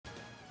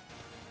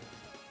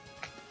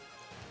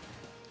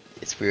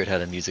It's weird how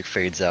the music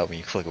fades out when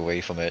you click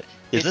away from it.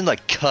 It doesn't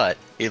like cut,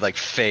 it like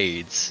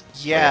fades. For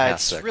a Yeah, half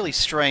it's second. really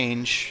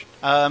strange.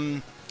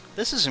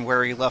 This isn't where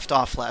we left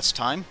off last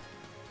time.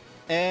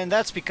 And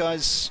that's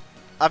because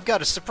I've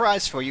got a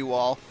surprise for you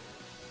all.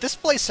 This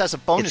place has a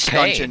bonus It's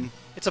pain. dungeon.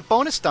 It's a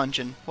bonus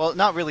dungeon. Well,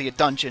 not really a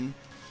dungeon.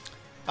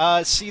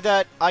 See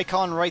that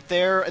icon right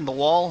there in the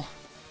wall?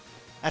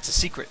 That's a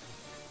secret.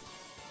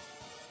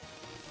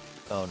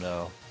 Oh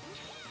no.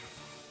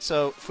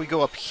 So, if we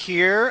go up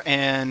here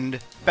and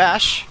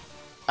bash,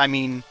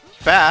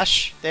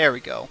 there we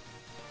go.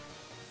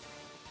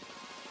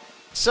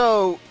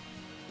 So,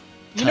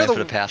 you Time know for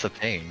the Path of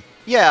Pain.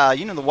 Yeah,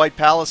 you know the White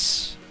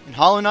Palace in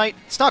Hollow Knight?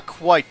 It's not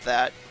quite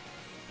that,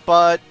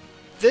 but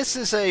this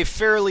is a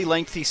fairly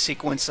lengthy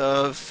sequence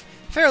of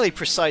fairly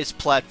precise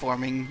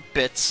platforming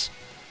bits.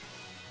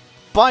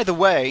 By the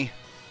way,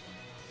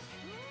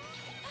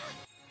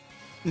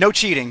 no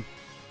cheating.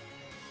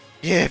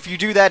 Yeah, if you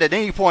do that at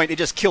any point, it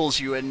just kills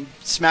you and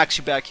smacks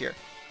you back here.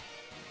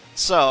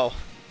 So,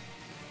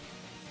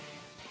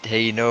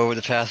 Hey, you know what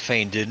the Path of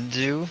Pain didn't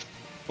do?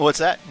 what's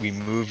that?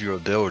 Remove your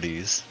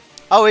abilities.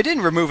 Oh, it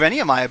didn't remove any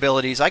of my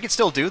abilities. I could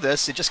still do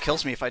this. It just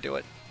kills me if I do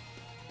it.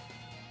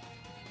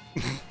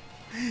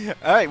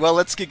 Alright, well,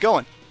 let's get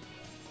going.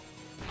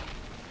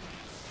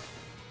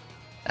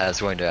 I was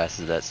going to ask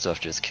if that stuff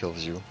just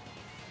kills you.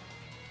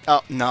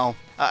 Oh, no.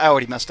 I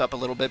already messed up a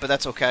little bit, but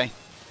that's okay.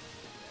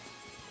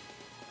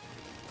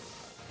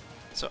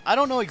 So, I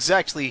don't know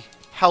exactly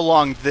how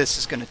long this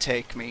is going to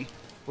take me.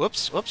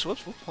 Whoops,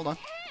 hold on.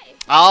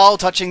 Oh,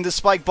 touching the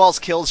spike balls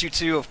kills you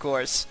too, of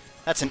course.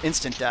 That's an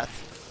instant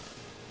death.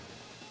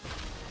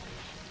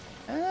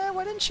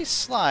 Why didn't she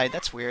slide?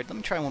 That's weird. Let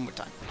me try one more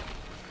time.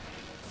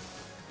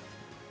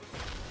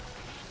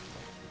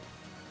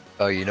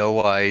 Oh, you know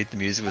why the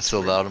music was so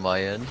loud on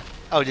my end?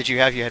 Oh, did you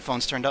have your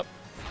headphones turned up?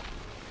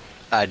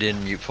 I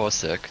didn't mute for a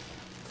sec.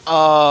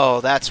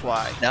 Oh, that's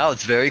why. Now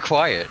it's very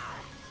quiet.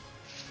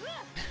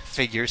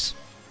 Figures.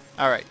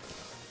 Alright.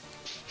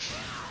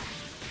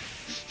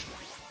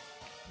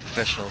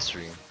 Professional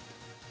stream.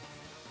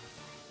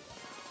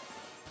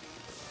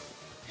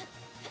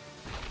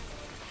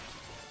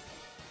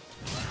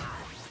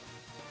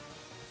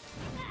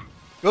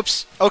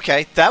 Oops.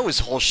 Okay, that was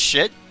whole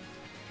shit.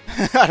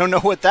 I don't know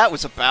what that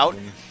was about.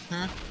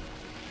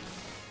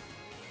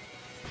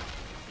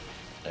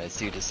 I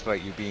see,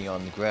 despite you being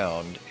on the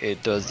ground,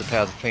 it does the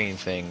Path of Pain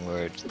thing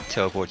where it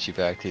teleports you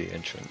back to the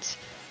entrance.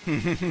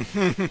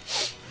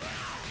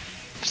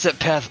 Except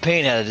Path of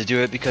Pain had to do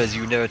it because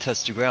you never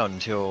touched the ground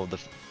until the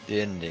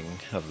ending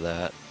of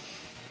that.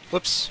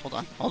 Whoops. Hold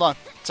on.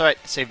 It's alright.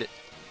 I saved it.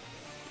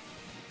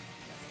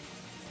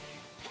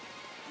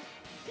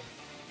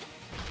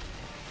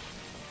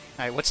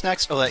 Alright, what's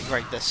next? Oh,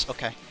 right, this.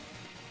 Okay.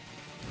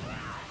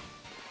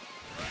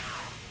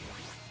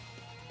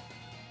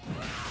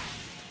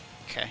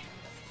 Okay.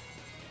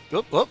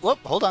 Whoop,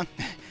 hold on.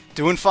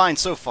 Doing fine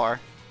so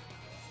far.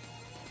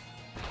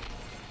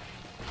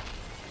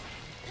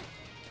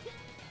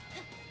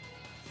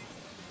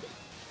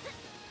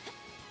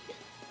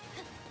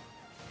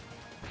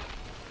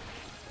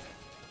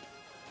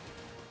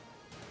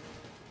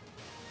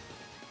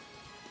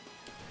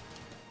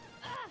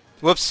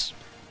 Whoops.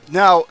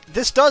 Now,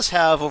 this does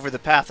have, over the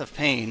Path of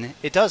Pain,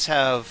 it does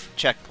have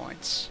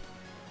checkpoints.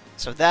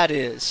 So that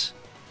is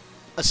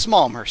a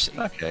small mercy.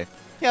 Okay.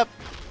 Yep.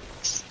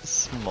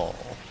 Small.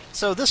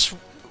 So this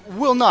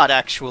will not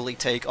actually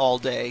take all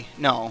day.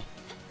 No.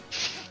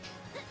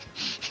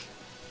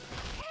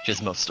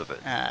 Just most of it.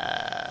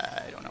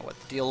 I don't know what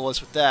the deal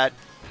was with that.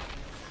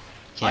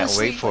 Can't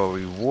Honestly, wait for a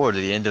reward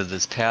at the end of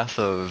this path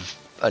of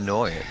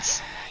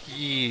annoyance.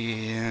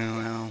 Yeah,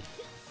 well.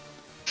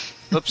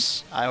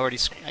 Oops, I gotta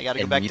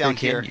go And back neither down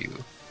can here. you.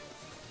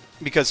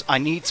 Because I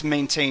need to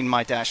maintain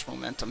my dash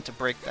momentum to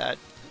break that.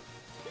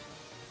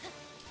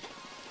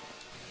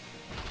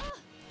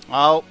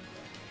 Oh.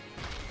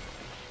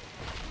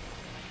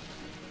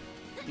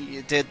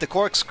 You did the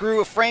corkscrew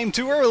a frame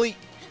too early.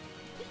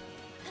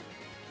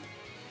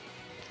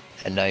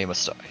 And now you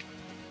must die.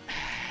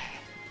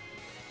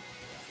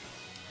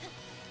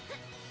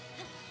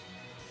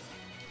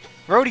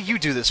 Rhodey, you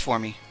do this for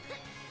me.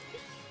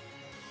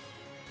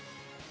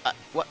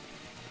 What?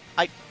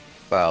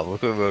 Wow,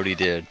 look what Rhodey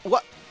did.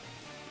 What?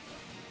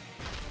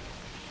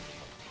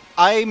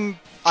 I'm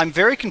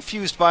very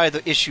confused by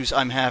the issues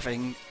I'm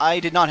having.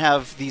 I did not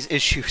have these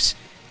issues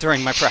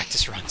during my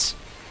practice runs.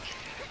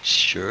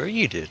 Sure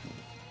you didn't.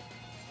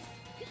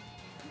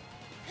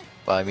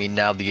 Well, I mean,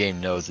 now the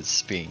game knows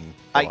it's being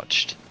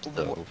watched,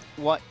 so...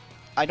 What?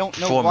 I don't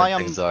know Performance why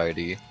I'm...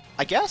 anxiety.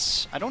 I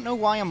guess? I don't know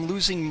why I'm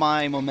losing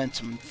my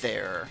momentum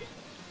there.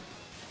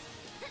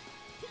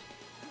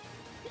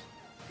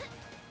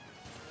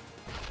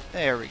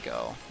 There we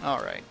go.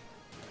 Alright.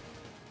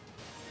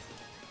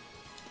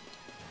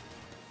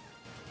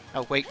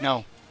 Oh, wait,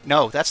 no.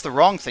 No, that's the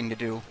wrong thing to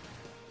do.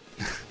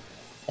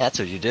 That's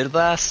what you did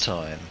last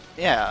time.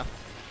 Yeah.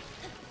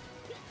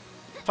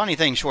 Funny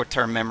thing,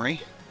 short-term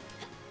memory.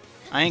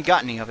 I ain't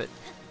got any of it.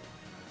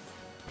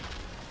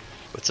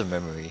 What's a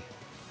memory?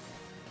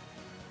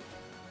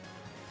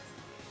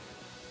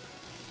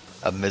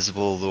 a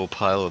miserable little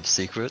pile of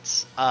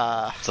secrets.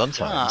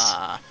 Sometimes.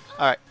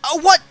 Alright. Oh,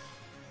 what?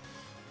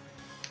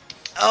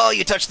 Oh,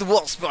 you touched the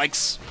wall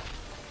spikes.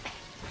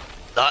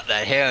 Not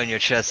that hair on your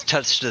chest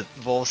touched the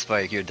wall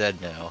spike, you're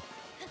dead now.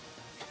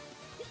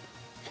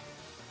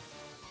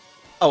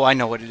 Oh, I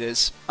know what it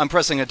is. I'm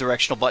pressing a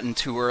directional button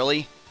too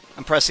early.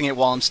 I'm pressing it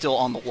while I'm still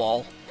on the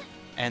wall.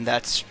 And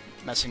that's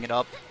messing it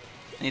up.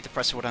 I need to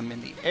press it when I'm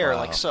in the air,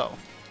 like so.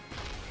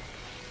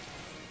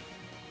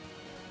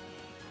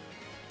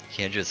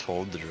 Can't you just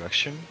hold the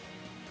direction?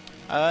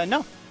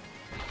 No.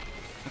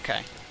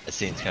 Okay. That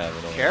seems kind of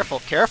annoying. Careful,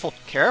 careful,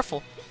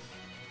 careful.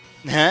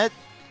 Yep,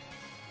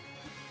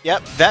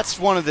 that's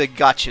one of the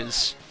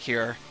gotchas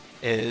here,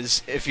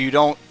 is if you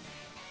don't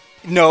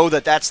know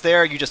that that's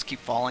there, you just keep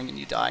falling and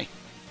you die.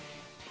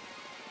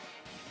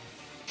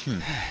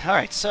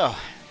 Alright, so,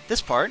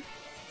 this part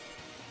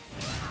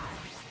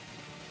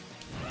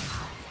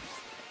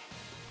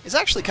is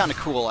actually kind of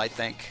cool, I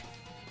think.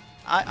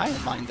 I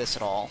don't mind this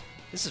at all.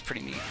 This is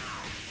pretty neat.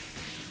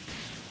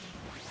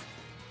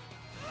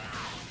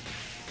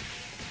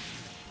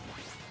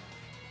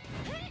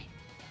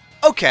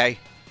 Okay.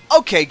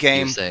 Okay,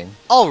 game.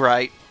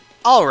 Alright.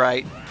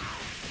 Alright.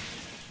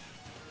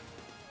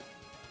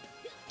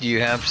 Do you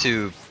have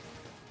to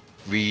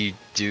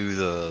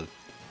redo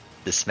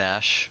the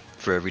smash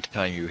for every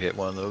time you hit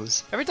one of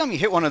those? Every time you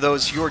hit one of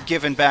those, you're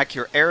given back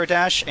your air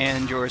dash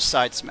and your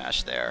side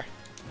smash there.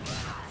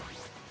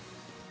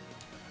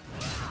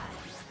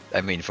 I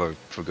mean, for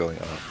going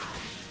up.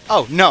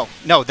 Oh, no.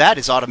 No, that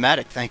is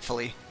automatic,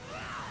 thankfully.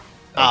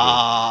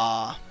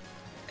 Okay.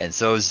 And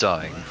so is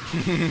dying.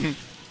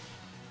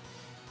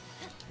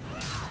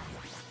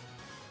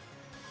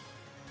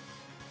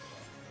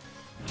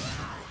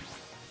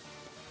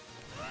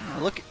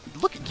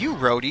 Look at you,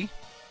 Rhodey.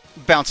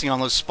 Bouncing on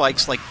those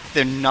spikes like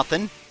they're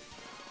nothing.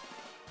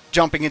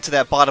 Jumping into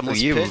that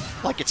bottomless pit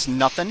like it's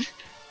nothing.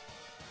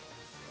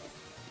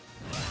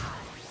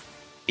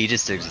 He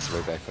just digs his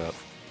way back up.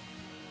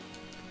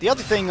 The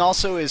other thing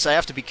also is I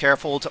have to be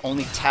careful to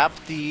only tap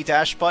the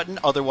dash button,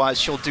 otherwise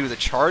she'll do the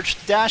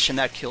charged dash and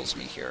that kills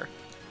me here.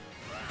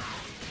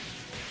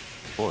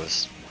 Of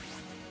course.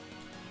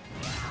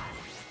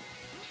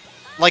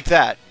 Like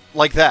that.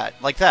 Like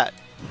that. Like that.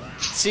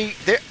 See,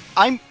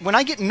 when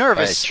I get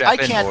nervous, I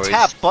can't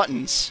tap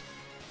buttons.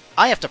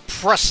 I have to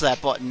press that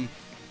button.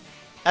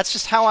 That's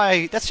just how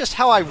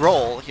I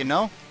roll, you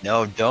know?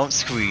 No, don't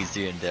squeeze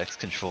the index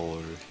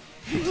controller.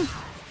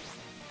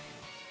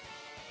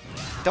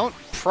 Don't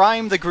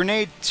prime the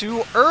grenade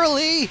too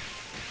early!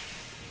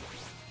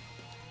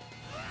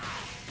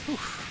 Whew.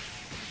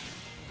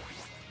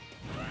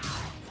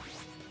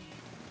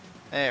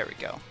 There we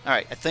go.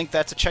 Alright, I think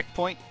that's a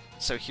checkpoint,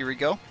 so here we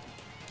go.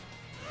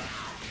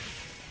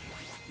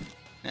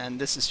 And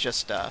this is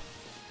just,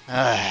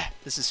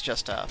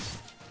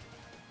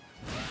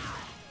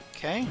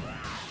 okay.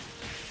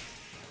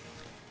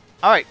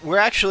 Alright, we're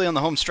actually on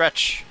the home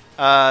stretch.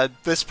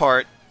 This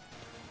part,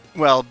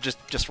 well,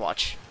 just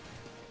watch.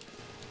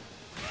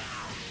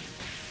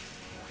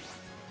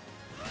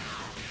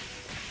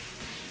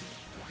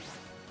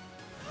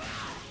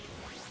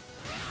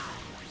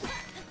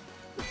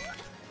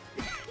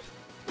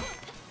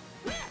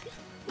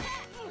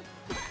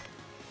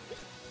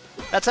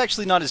 That's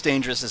actually not as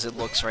dangerous as it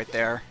looks right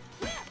there.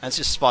 That's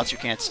just spots you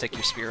can't stick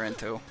your spear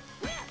into.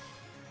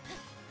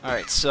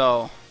 Alright,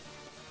 so...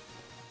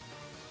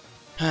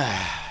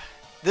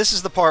 this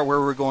is the part where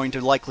we're going to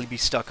likely be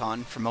stuck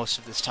on for most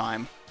of this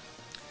time.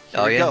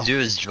 All you have to do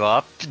is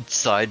drop,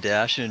 side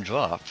dash, and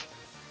drop.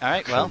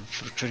 Alright, well...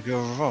 What could go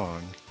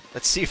wrong?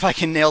 Let's see if I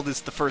can nail this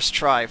the first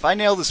try. If I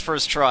nail this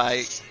first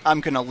try, I'm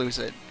gonna lose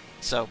it.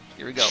 So,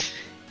 here we go.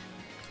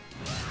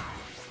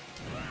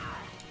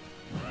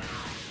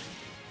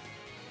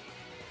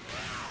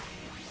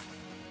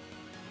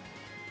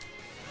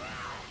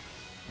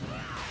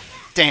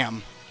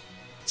 Damn.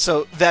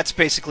 So that's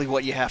basically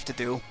what you have to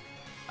do.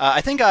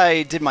 I think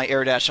I did my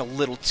air dash a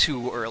little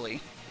too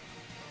early.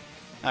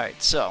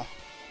 Alright, so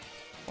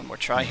one more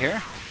try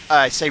here.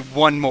 I say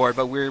one more,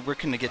 but we're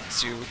gonna get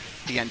to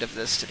the end of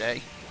this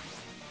today.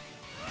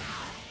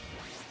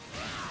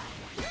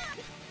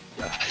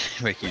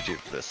 Make you do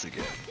this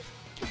again.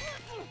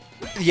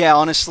 Yeah,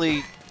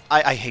 honestly,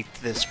 I hate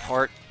this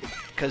part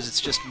because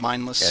it's just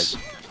mindless.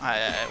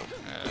 Yeah.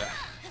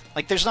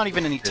 Like, there's not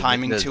even any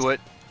timing to it.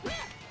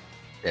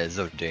 Yeah, there's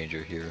no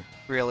danger here.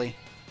 Really.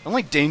 The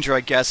only danger,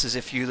 I guess, is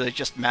if you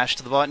just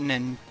mashed the button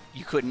and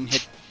you couldn't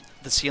hit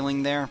the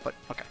ceiling there, but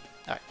okay.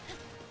 Alright.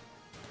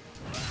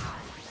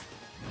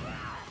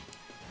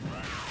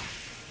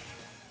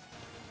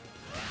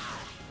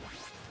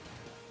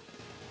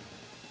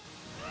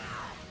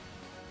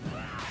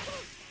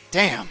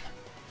 Damn.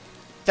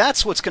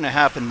 That's what's going to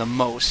happen the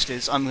most,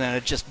 is I'm going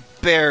to just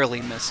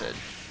barely miss it.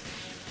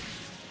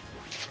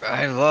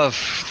 I love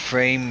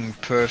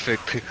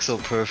frame-perfect,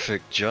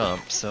 pixel-perfect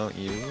jumps, don't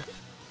you?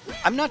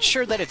 I'm not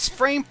sure that it's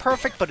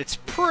frame-perfect, but it's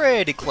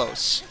pretty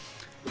close.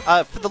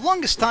 For the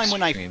longest time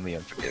when Extremely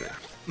unforgiving.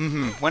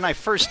 when I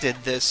first did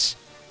this,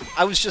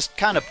 I was just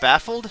kind of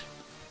baffled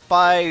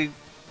by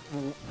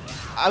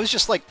I was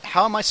just like,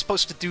 how am I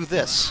supposed to do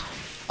this?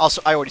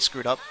 Also, I already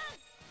screwed up.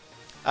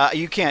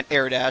 You can't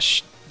air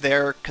dash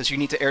there, because you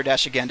need to air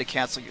dash again to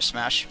cancel your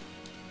smash.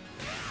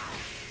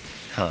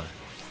 Huh.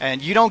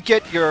 And you don't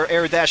get your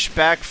air dash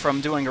back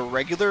from doing a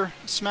regular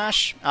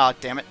smash. Ah,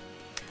 damn it.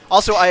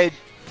 Also, I had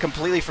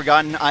completely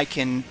forgotten I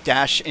can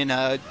dash in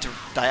a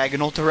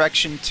diagonal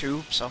direction,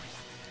 too, so...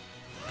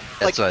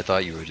 That's what I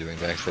thought you were doing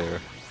back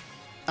there.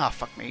 Ah,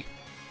 fuck me.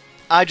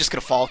 I'm just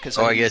gonna fall, because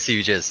I guess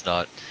you just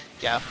not...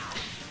 Yeah.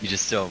 You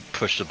just don't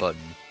push the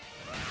button.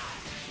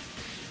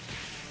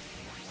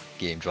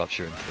 Game drops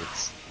your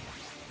inputs.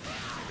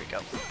 Here we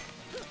go.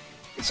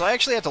 So I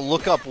actually had to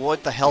look up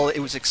what the hell it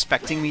was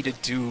expecting me to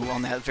do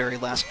on that very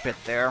last bit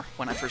there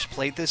when I first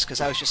played this, because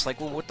I was just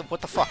like, well, what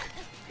the fuck?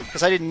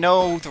 Because I didn't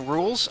know the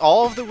rules,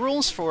 all of the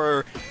rules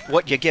for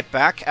what you get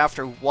back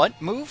after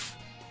what move.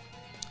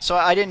 So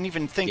I didn't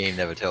even think... Game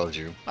never tells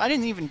you. I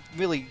didn't even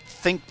really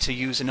think to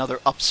use another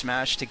up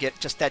smash to get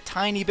just that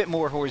tiny bit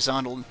more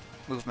horizontal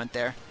movement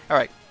there.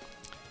 Alright.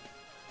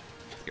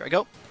 Here I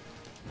go.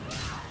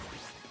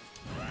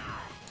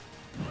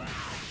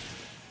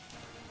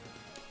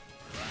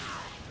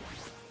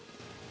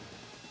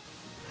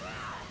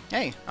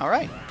 Hey,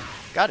 alright.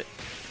 Got it.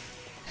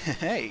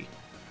 Hey.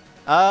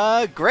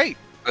 Great.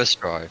 First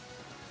try.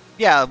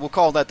 Yeah, we'll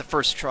call that the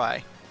first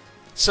try.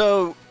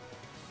 So,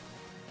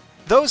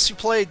 those who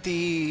played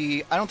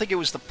the... I don't think it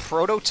was the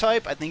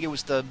prototype, I think it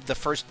was the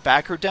first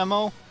backer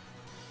demo,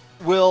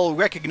 will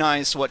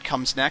recognize what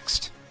comes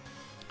next.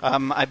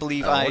 I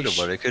believe I wonder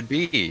what it could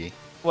be.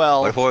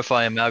 Well... What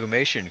horrifying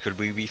amalgamation could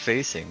we be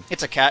facing?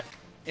 It's a cat.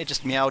 It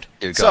just meowed.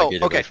 You So, gotta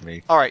get okay. away from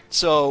me. Alright,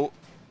 so...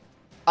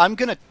 I'm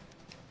gonna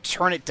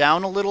turn it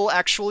down a little,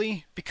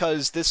 actually,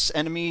 because this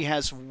enemy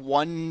has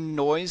one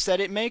noise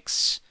that it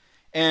makes,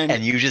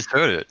 And you just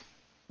heard it.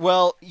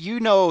 well, you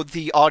know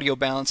the audio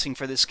balancing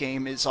for this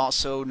game is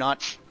also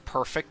not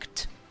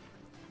perfect,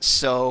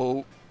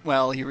 so,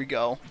 well, here we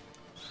go.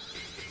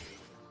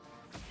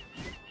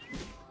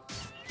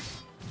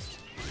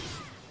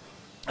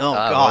 Oh,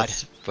 God.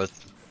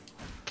 What's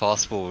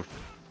possible?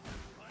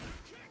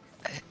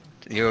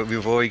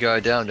 We've already got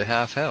it down to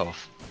half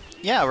health.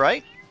 Yeah,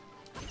 right?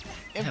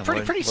 Yeah,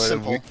 Pretty what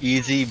simple. an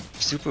easy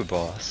super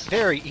boss.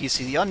 Very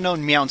easy. The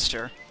unknown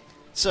meownster.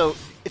 So,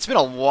 it's been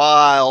a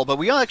while, but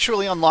we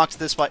actually unlocked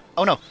this fight.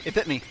 Oh no, it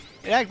bit me.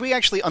 We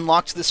actually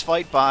unlocked this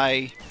fight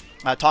by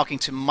talking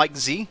to Mike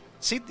Z.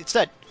 See, it's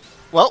dead.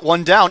 Well,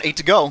 1 down, 8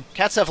 to go.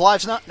 Cats have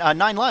lives,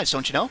 9 lives,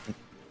 don't you know?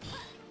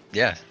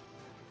 Yeah.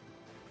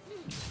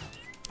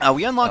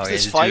 We unlocked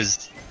this just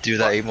fight. do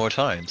that 8 more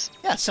times.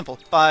 Yeah, simple.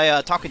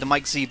 By talking to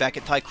Mike Z back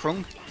at Tai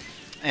Krung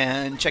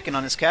and checking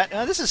on his cat.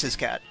 This is his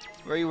cat.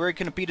 Where you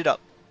gonna beat it up?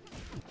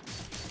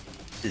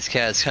 This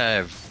cat's kind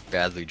of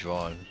badly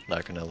drawn,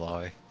 not gonna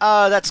lie.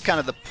 That's kind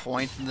of the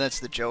point. That's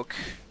the joke.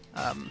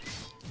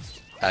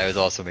 I was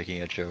also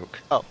making a joke.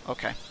 Oh,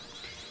 okay.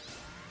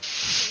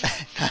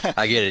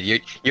 I get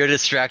it. You're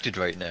distracted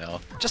right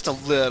now. Just a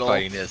little.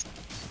 Fighting this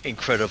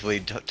incredibly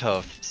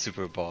tough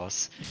super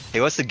boss. Hey,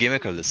 what's the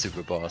gimmick of the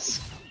super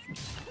boss?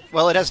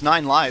 Well, it has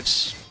 9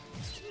 lives.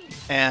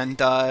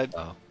 And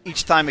Oh.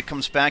 each time it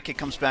comes back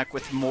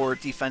with more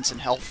defense and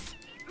health.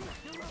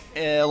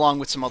 Along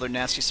with some other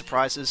nasty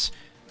surprises.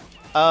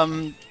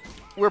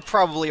 We're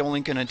probably only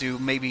gonna do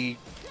maybe,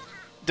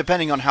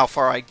 depending on how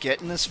far I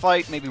get in this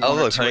fight, maybe one Oh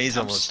or look, 2 Honey's attempts.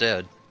 almost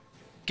dead.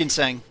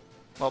 Ginseng.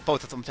 Well,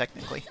 both of them,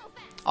 technically.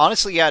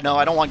 Honestly, yeah, no,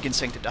 I don't want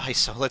Ginseng to die,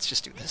 so let's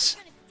just do this.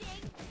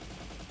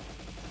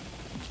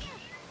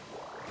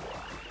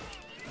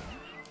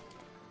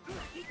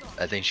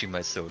 I think she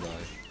might still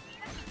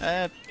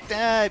die.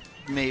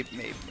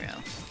 Maybe,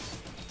 yeah.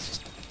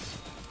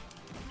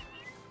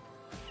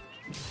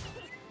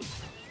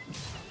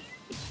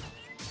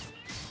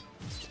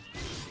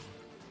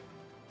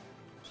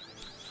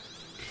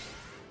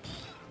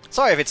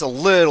 Sorry if it's a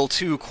little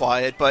too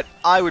quiet, but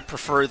I would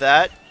prefer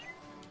that.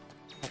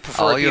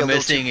 All you're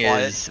missing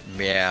is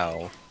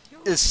meow.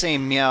 The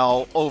same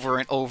meow over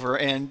and over,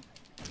 and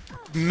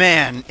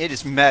man, it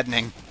is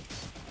maddening.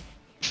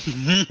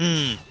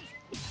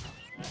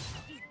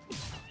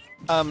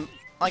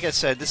 Like I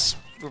said,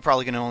 we're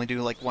probably going to only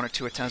do like 1 or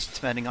 2 attempts,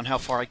 depending on how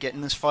far I get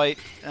in this fight,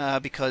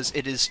 because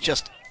it is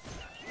just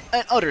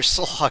an utter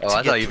slog. Oh, to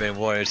I get thought you through. meant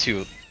 1 or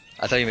 2.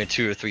 I thought you meant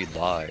 2 or 3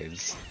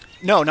 lives.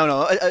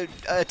 No,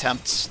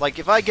 attempts. Like,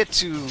 if I get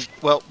to...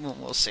 Well,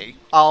 we'll see.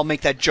 I'll make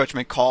that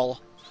judgment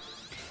call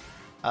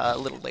a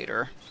little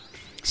later.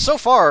 So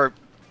far,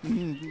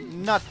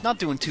 not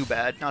doing too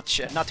bad. Not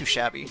too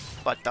shabby.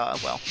 But,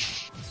 well.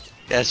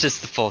 That's just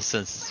the false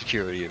sense of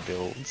security it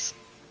builds.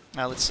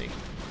 Let's see.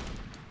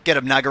 Get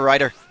him, Naga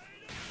Rider.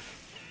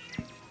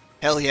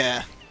 Hell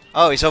yeah.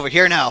 Oh, he's over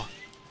here now.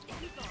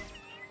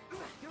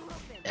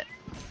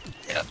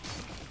 Yep.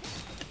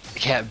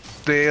 Cat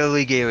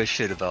barely gave a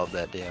shit about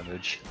that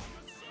damage.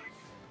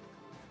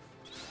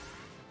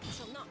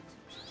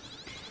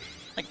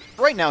 Like,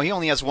 right now, he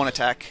only has 1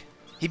 attack.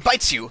 He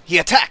bites you. He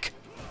attack!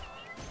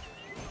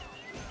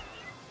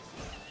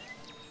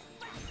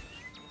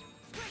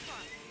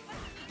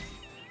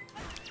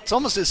 It's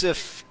almost as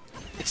if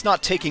it's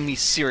not taking me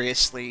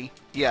seriously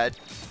yet.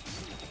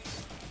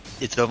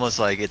 It's almost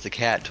like it's a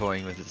cat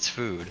toying with its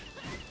food.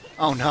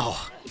 Oh no.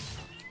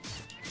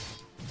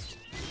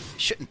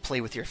 Shouldn't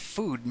play with your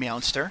food,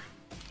 meownster.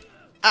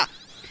 Ah!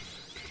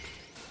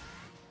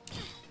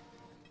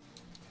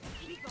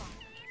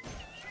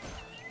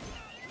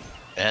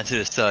 And to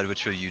decide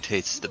which of you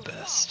tastes the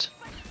best.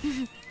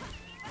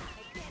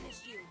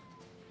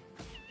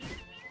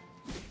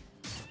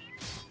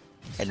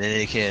 And then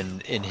they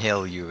can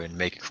inhale you and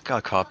make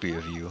a copy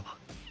of you.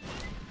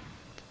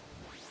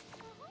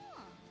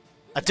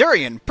 A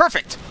durian!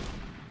 Perfect!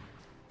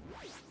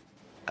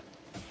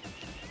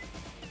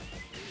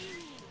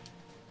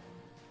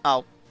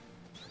 Oh.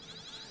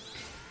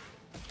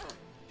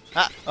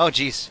 Ah! Oh,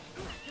 jeez.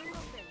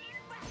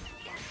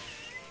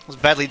 Those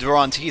badly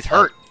drawn teeth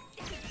hurt.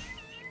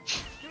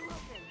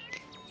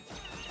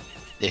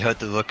 They hurt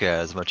to look at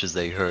as much as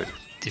they hurt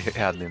to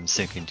have them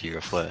sink into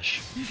your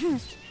flesh.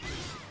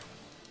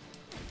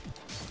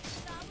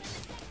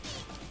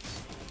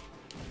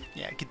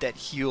 Yeah, get that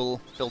heal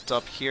built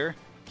up here.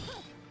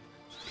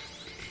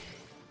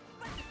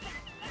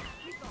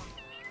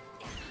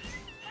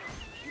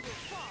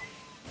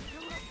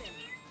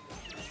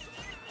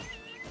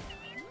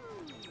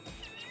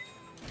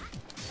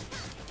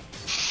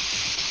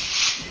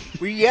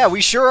 We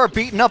sure are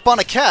beating up on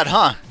a cat,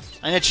 huh?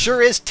 And it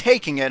sure is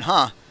taking it,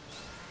 huh?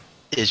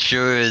 It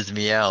sure is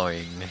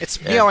meowing. It's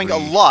meowing a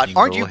lot.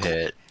 Aren't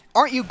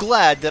you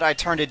glad that I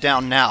turned it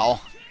down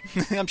now?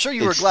 I'm sure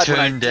you were glad when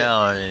I did. It's turned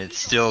down and it's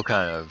still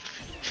kind of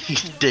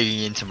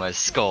digging into my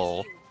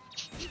skull.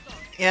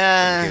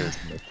 Yeah.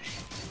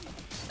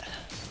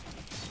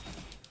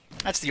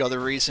 That's the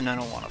other reason I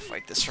don't want to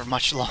fight this for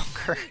much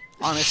longer,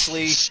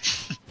 honestly.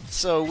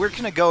 So we're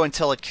gonna go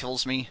until it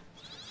kills me.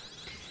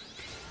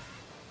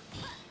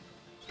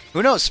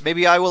 Who knows?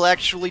 Maybe I will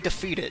actually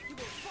defeat it.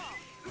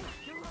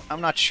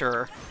 I'm not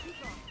sure.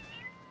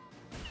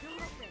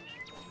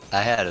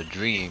 I had a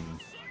dream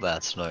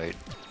last night.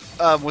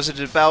 Was it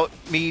about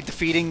me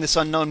defeating this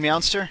unknown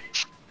meownster?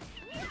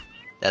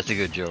 That's a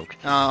good joke.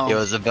 Oh. It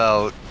was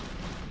about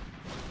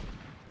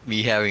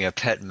me having a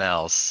pet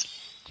mouse,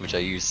 which I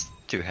used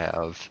to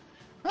have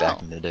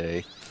back in the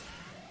day.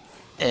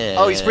 And...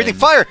 Oh, he's breathing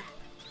fire!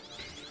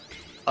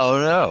 Oh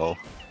no.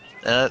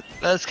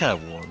 That's kind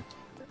of warm.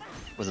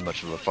 Wasn't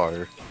much of a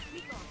fire.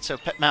 So,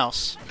 pet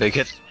mouse. But he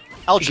kept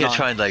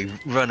trying to like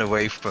run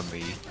away from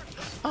me.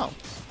 Oh.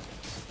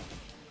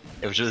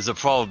 Which was a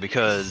problem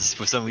because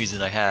for some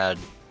reason I had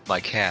my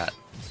cat.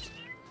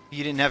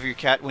 You didn't have your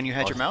cat when you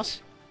had your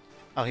mouse?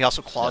 Oh, he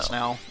also claws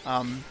No.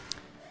 now.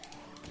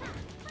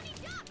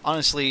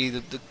 Honestly,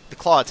 the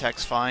claw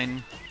attack's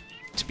fine.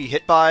 To be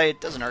hit by,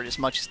 it doesn't hurt as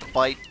much as the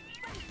bite.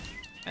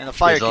 And the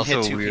fire can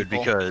hit two people. It's also weird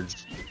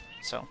because...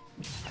 So.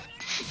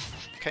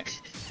 Okay.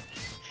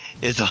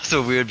 It's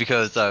also weird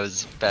because I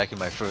was back in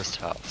my first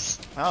house.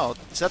 Oh,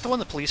 is that the one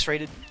the police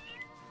raided?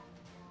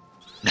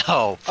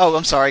 No. Oh,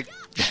 I'm sorry.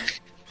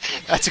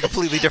 That's a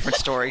completely different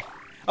story.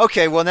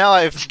 Okay, well now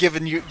I've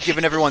given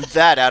everyone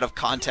that out of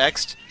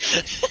context.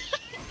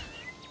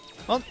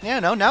 Well, yeah,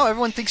 no, now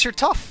everyone thinks you're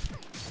tough.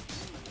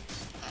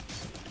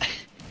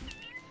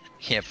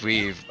 Can't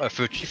believe a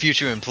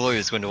future employer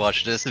is going to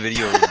watch this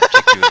video and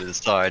check you to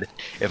decide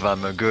if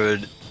I'm a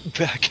good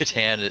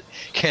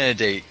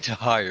candidate to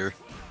hire.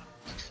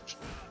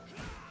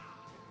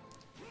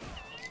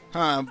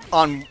 On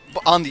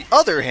the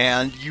other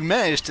hand, you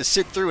managed to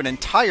sit through an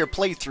entire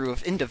playthrough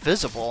of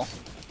Indivisible.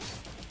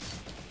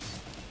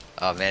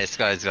 Oh man, this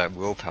guy's got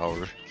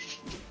willpower.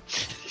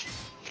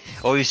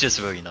 Oh, he's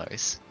just really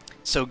nice.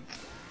 So,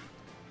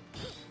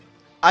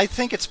 I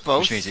think it's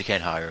both. Which means you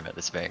can't hire him at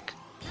this bank.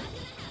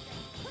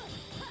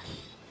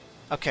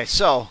 Okay,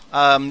 so,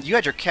 you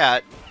had your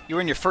cat. You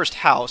were in your first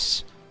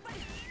house.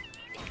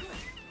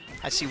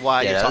 I see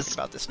why you're talking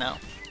about this now.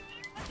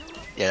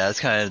 Yeah, that's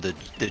kind of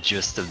the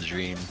gist of the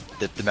dream.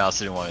 That the mouse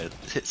didn't want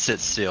to sit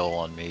still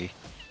on me.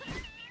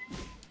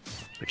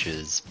 Which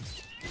is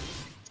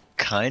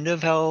kind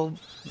of how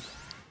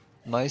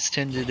mice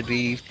tended to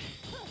be.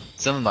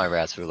 Some of my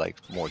rats were like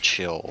more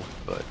chill,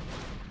 but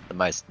the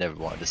mice never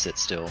wanted to sit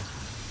still.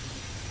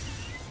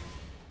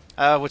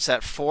 What's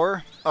that,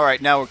 4?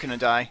 Alright, now we're gonna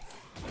die.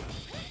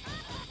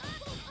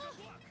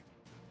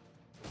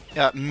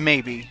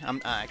 Maybe.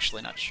 I'm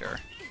actually not sure.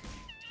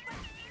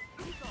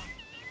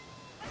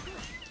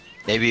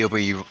 Maybe it'll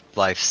be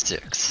life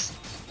 6.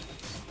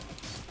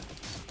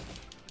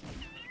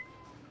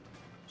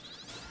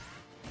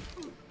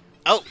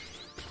 Oh!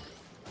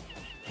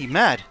 He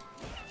mad.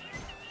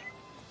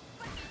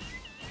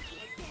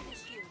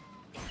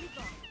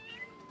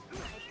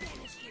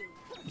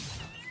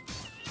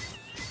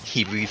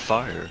 He breathed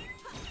fire.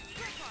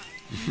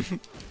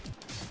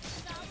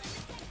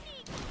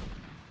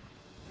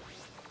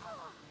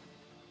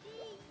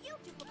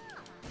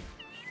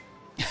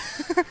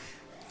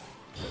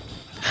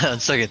 On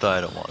second thought,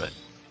 I don't want it.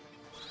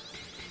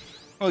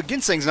 Well,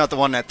 Ginseng's not the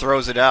one that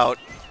throws it out.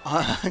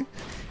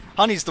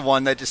 Honey's the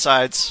one that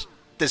decides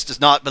this does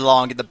not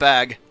belong in the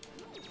bag.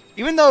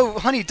 Even though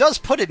Honey does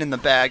put it in the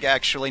bag,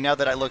 actually, now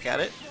that I look at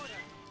it.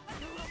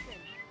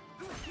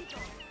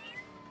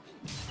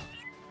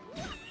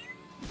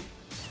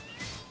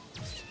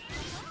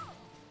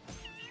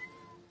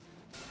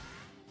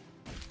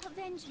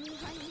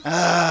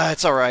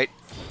 It's alright.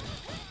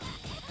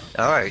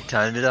 Alright,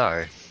 time to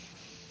die.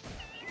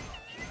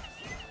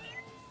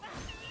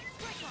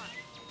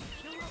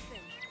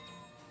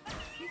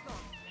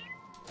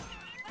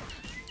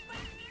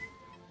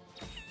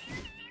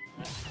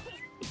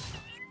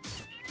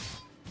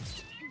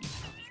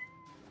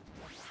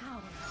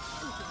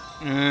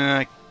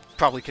 I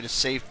probably could have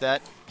saved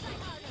that.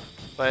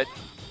 But,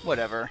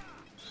 whatever.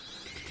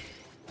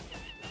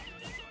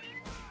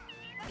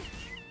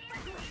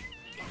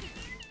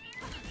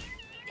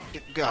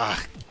 Ugh,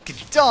 could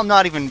you tell I'm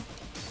not even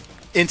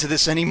into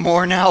this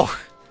anymore now?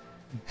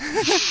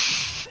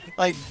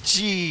 Like,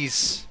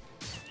 jeez.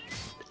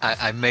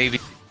 I maybe...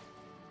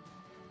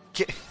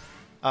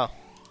 Oh.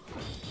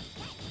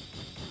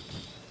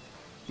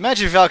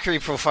 Imagine Valkyrie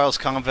profiles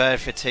combat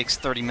if it takes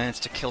 30 minutes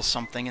to kill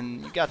something,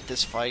 and you got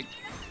this fight.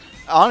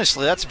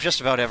 Honestly, that's just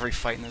about every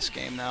fight in this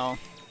game now.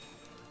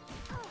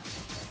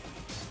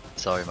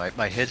 Sorry,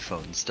 my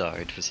headphones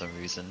died for some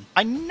reason.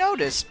 I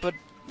noticed, but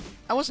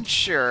I wasn't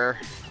sure.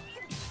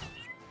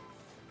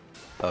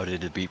 Oh,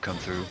 did the beep come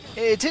through?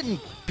 It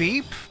didn't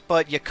beep,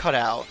 but you cut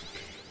out.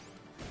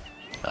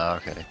 Oh,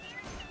 okay.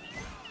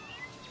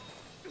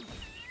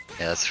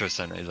 Yeah, that's the first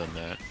time I've done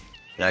that.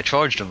 And I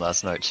charged them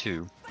last night,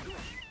 too.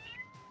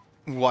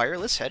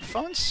 Wireless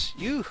headphones?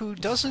 You who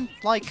doesn't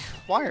like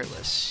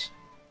wireless.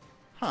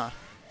 Huh.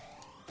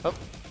 Oh.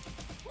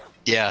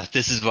 Yeah,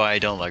 this is why I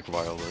don't like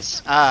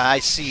wireless. Ah, I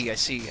see.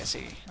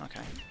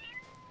 Okay.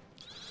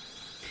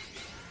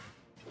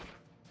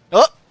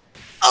 Oh!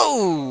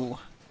 Oh!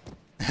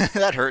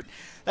 That hurt.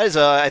 That is,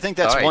 I think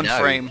that's right, one now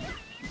frame.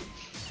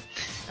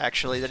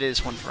 Actually, that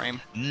is one frame.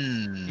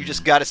 Mm. You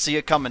just gotta see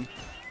it coming.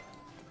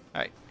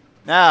 Alright.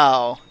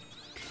 Now...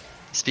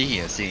 Speaking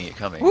of seeing it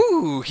coming...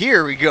 Woo!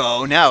 Here we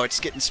go! Now it's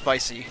getting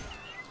spicy.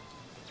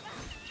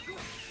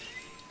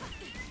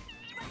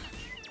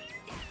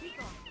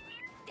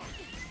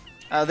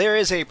 There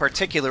is a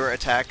particular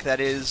attack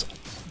that is...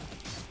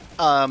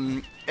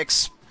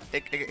 what's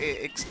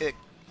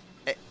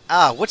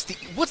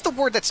the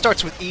word that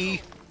starts with E?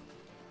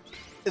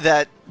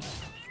 That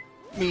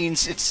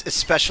means it's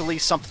especially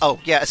something... Oh,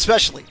 yeah,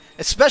 especially.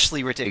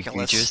 Especially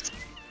ridiculous.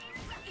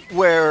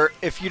 Where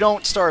if you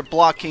don't start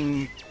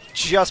blocking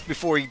just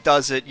before he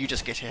does it, you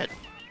just get hit.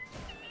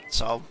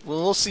 So,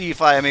 we'll see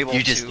if I am able to...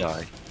 You just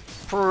die.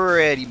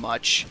 Pretty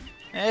much.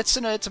 It's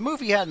a move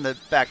he had in the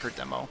backer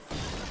demo.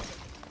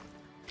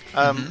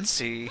 Let's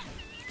see.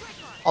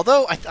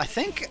 Although, I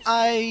think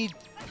I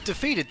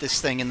defeated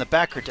this thing in the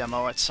backer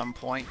demo at some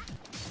point.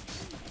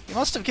 You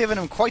must have given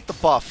him quite the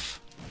buff.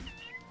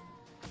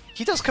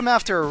 He does come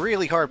after a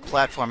really hard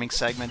platforming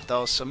segment,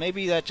 though, so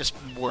maybe that just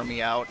wore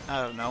me out.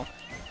 I don't know.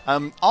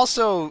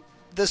 Also,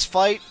 this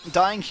fight,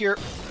 dying here,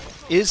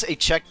 is a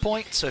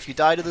checkpoint, so if you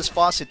die to this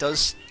boss, it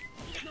does...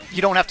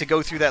 You don't have to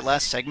go through that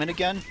last segment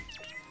again.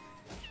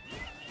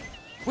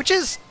 Which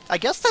is... I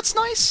guess that's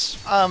nice.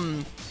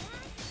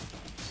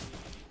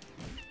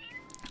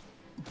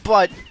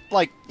 But,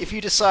 like, if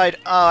you decide,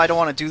 oh, I don't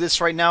want to do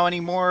this right now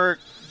anymore,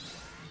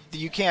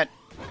 you can't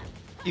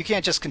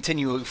just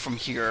continue from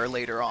here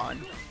later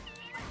on.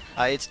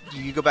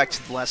 You go back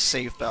to the last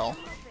save bell.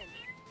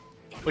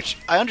 Which,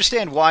 I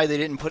understand why they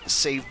didn't put a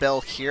save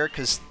bell here,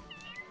 because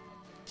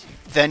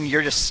then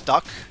you're just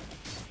stuck.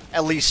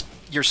 At least,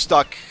 you're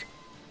stuck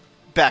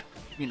back,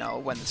 you know,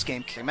 when this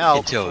game came out.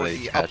 Until before they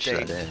the patch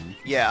update. that in.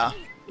 Yeah.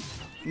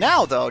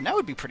 Now, though, now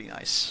would be pretty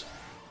nice.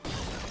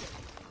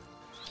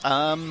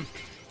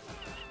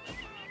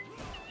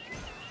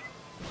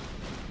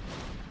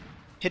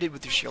 Hit it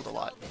with your shield a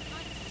lot.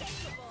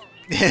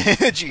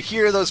 Did you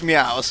hear those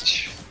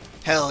meows?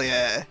 Hell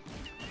yeah.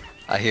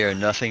 I hear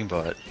nothing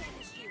but...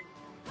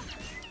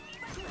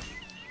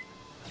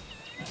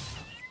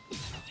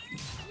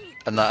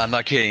 I'm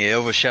not kidding, it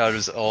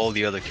overshadows all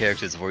the other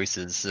characters'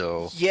 voices,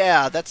 so...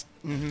 Yeah, that's...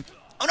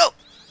 Oh no!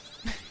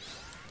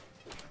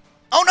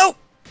 Oh no!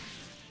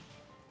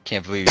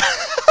 Can't believe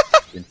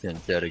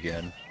Vincent dead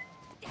again.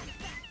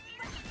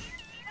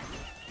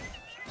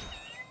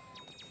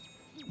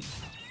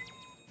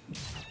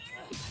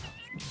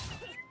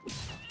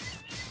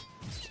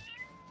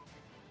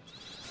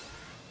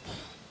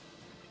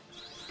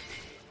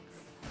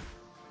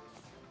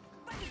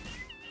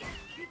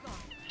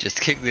 Just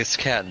kick this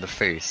cat in the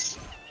face.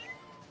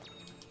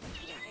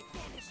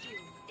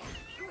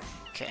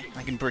 Okay,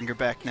 I can bring her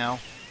back now.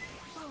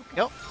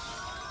 Yep.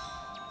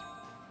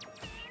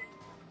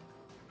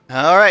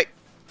 Alright.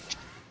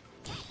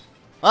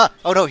 Ah!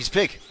 Oh no, he's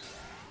big!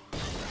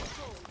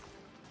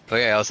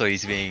 But yeah, also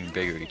he's being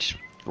bigger each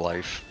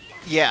life.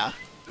 Yeah.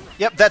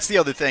 Yep, that's the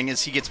other thing,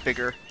 is he gets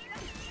bigger.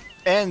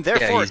 And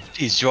therefore... Yeah,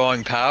 he's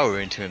drawing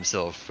power into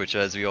himself, which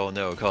as we all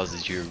know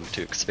causes you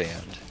to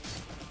expand.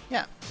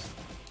 Yeah.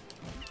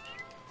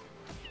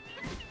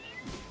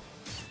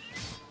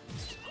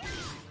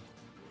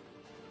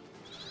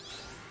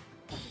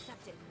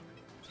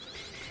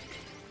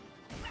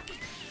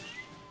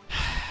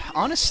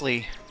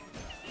 honestly,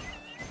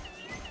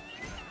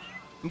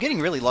 I'm getting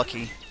really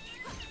lucky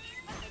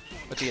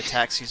with the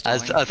attacks he's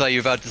doing. I thought you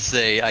were about to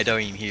say, I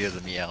don't even hear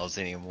the meows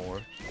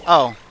anymore.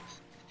 Oh.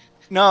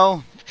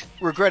 No.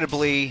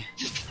 Regrettably,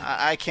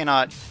 I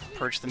cannot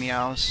purge the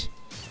meows.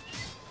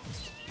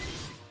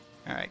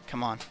 Alright,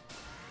 come on.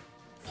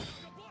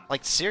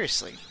 Like,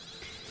 seriously.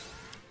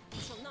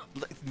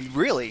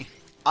 Really?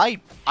 I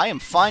am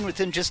fine with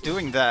him just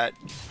doing that.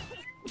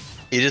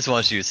 He just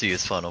wants you to see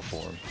his final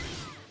form.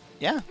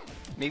 Yeah,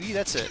 maybe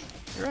that's it.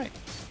 You're right.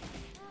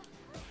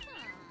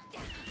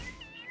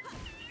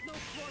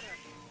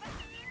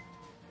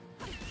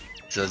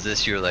 So is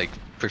this your, like,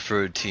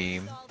 preferred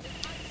team?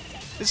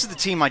 This is the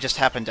team I just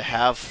happen to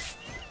have,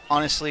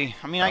 honestly.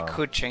 I mean, I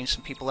could change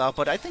some people out,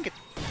 but I think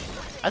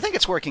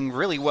it's working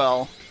really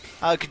well.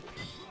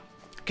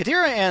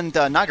 Kadira and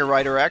Naga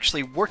Rider are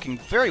actually working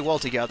very well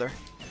together.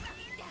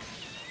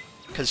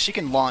 Because she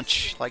can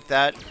launch like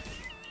that.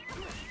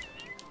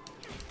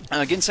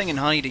 Ginseng and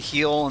Honey to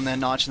heal, and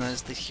then Ajna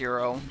is the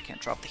hero. You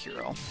can't drop the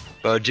hero.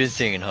 Well,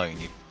 Ginseng and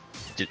Honey,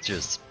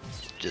 just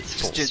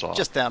full stop.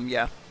 Just them,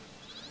 yeah.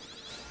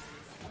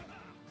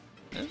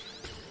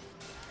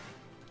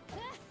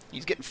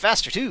 He's getting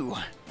faster too.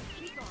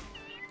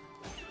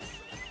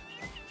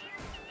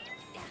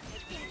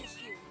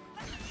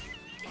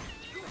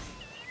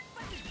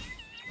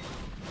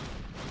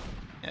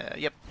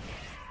 Yep.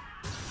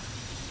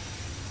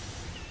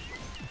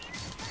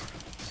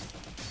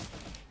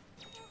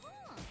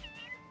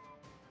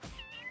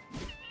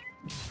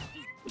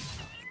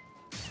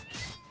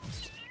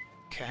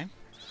 Okay.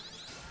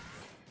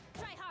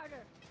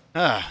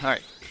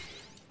 Alright.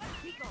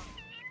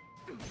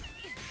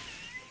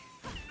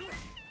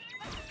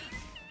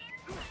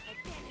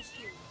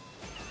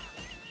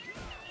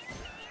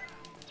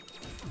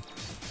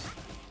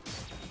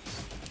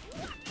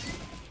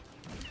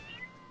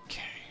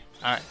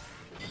 Alright.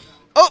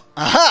 Oh!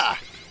 Aha!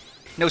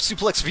 No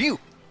suplex view!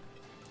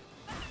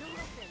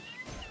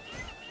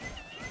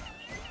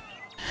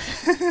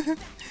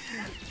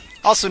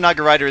 Also,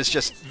 Naga Rider is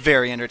just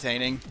very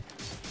entertaining.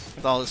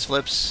 With all his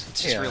flips,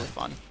 it's just really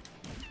fun.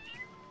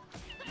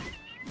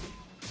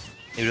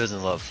 Who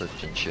doesn't love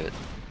flips and shit?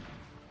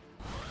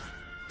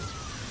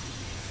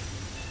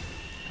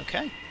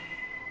 Okay.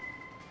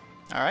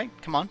 Alright,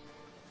 come on.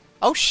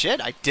 Oh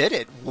shit, I did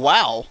it!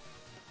 Wow!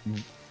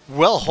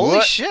 Well,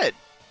 holy shit!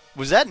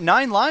 Was that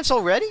 9 lives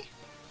already?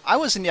 I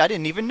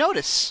didn't even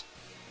notice.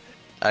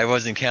 I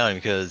wasn't counting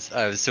because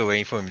I was still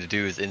waiting for him to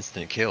do his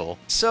instant kill.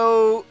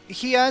 So,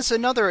 he has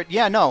another...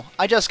 Yeah, no.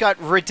 I just got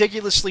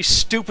ridiculously,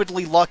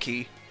 stupidly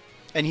lucky.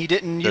 And he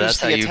didn't use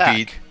the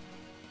attack.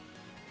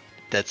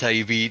 That's how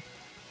you beat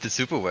the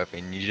super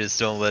weapon. You just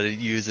don't let it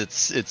use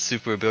its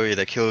super ability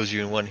that kills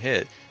you in one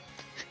hit.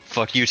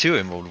 Fuck you too,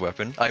 Emerald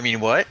Weapon. I mean,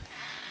 what?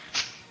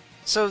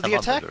 So, the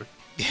attack...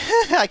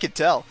 I could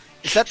tell.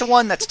 Is that the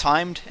one that's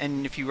timed,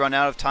 and if you run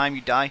out of time,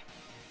 you die?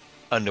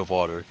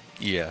 Underwater.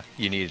 Yeah,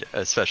 you need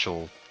a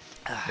special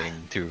thing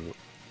to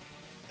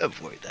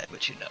avoid that,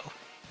 but you know.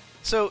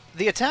 So,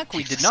 the attack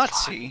we did not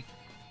see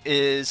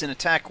is an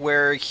attack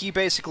where he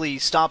basically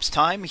stops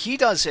time. He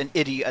does an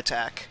idiot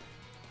attack.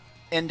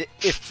 And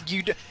if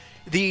you...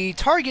 The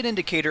target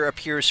indicator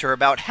appears for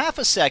about half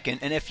a second,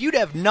 and if you'd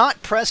have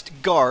not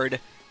pressed guard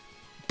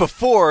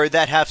before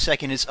that half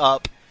second is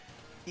up,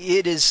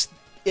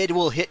 it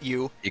will hit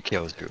you. It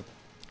kills you.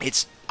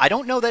 I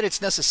don't know that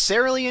it's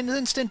necessarily an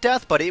instant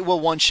death, but it will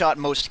one-shot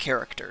most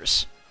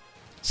characters.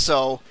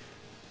 So,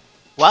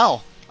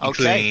 wow. Okay.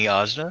 Including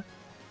Ajna?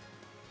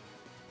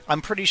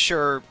 I'm pretty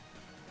sure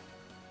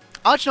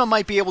Ajna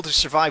might be able to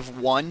survive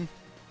one,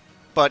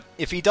 but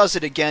if he does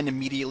it again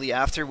immediately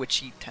after, which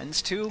he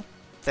tends to,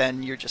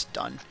 then you're just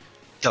done.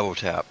 Double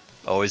tap.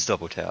 Always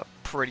double tap.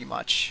 Pretty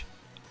much.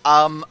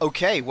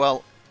 Okay,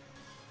 well...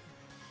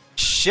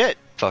 Shit.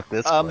 Fuck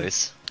this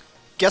place.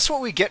 Guess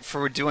what we get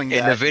for doing that?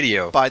 In the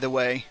video. By the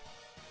way.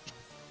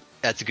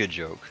 That's a good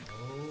joke.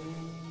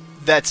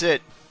 That's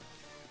it.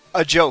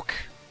 A joke.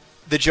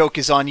 The joke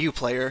is on you,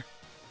 player.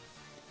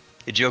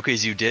 The joke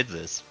is you did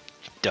this,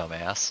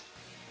 dumbass.